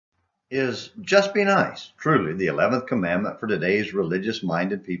Is just be nice truly the 11th commandment for today's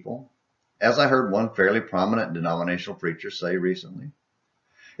religious-minded people? As I heard one fairly prominent denominational preacher say recently,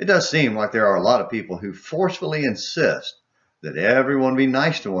 it does seem like there are a lot of people who forcefully insist that everyone be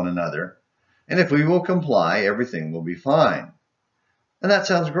nice to one another, and if we will comply, everything will be fine. And that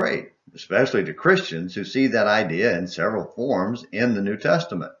sounds great, especially to Christians who see that idea in several forms in the New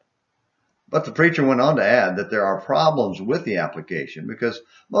Testament. But the preacher went on to add that there are problems with the application because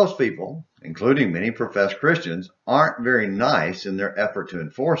most people, including many professed Christians, aren't very nice in their effort to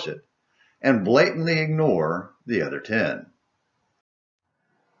enforce it and blatantly ignore the other 10.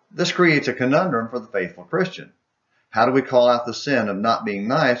 This creates a conundrum for the faithful Christian. How do we call out the sin of not being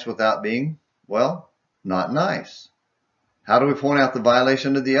nice without being, well, not nice? How do we point out the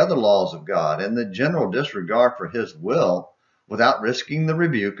violation of the other laws of God and the general disregard for His will without risking the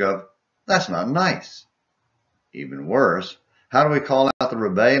rebuke of, that's not nice? Even worse, how do we call out the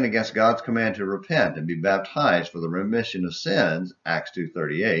rebellion against God's command to repent and be baptized for the remission of sins, Acts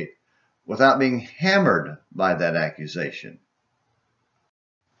 2:38, without being hammered by that accusation?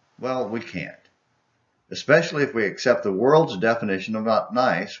 Well, we can't, especially if we accept the world's definition of not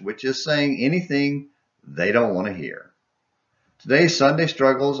nice, which is saying anything they don't want to hear. Today's Sunday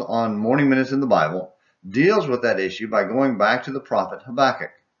Struggles on Morning Minutes in the Bible deals with that issue by going back to the prophet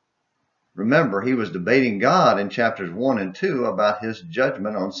Habakkuk. Remember, he was debating God in chapters 1 and 2 about his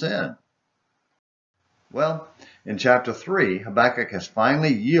judgment on sin. Well, in chapter 3, Habakkuk has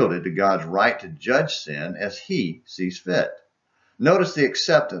finally yielded to God's right to judge sin as he sees fit. Notice the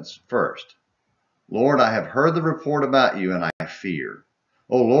acceptance first. Lord, I have heard the report about you, and I fear.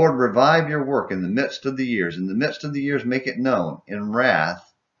 O Lord, revive your work in the midst of the years. In the midst of the years, make it known. In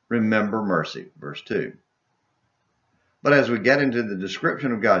wrath, remember mercy. Verse 2. But as we get into the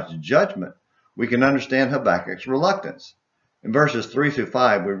description of God's judgment, we can understand Habakkuk's reluctance. In verses 3 through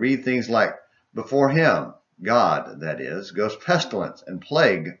 5, we read things like, before him, God, that is, goes pestilence, and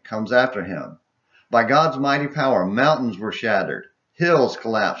plague comes after him. By God's mighty power, mountains were shattered, hills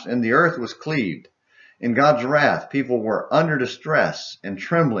collapsed, and the earth was cleaved. In God's wrath, people were under distress and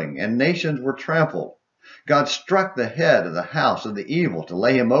trembling, and nations were trampled. God struck the head of the house of the evil to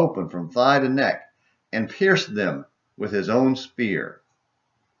lay him open from thigh to neck, and pierced them with his own spear.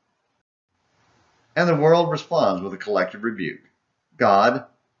 And the world responds with a collective rebuke. God,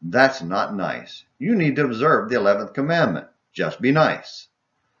 that's not nice. You need to observe the 11th commandment. Just be nice.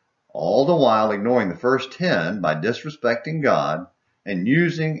 All the while ignoring the first 10 by disrespecting God and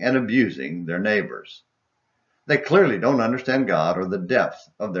using and abusing their neighbors. They clearly don't understand God or the depth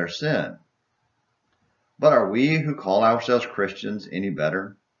of their sin. But are we who call ourselves Christians any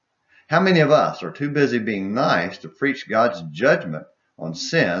better? How many of us are too busy being nice to preach God's judgment on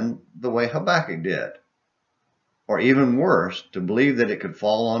sin the way Habakkuk did? Or even worse, to believe that it could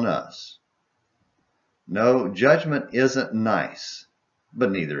fall on us? No, judgment isn't nice,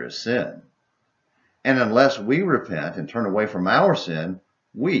 but neither is sin. And unless we repent and turn away from our sin,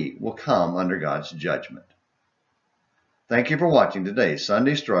 we will come under God's judgment. Thank you for watching today's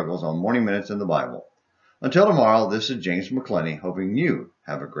Sunday Struggles on Morning Minutes in the Bible. Until tomorrow, this is James McClenny, hoping you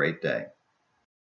have a great day.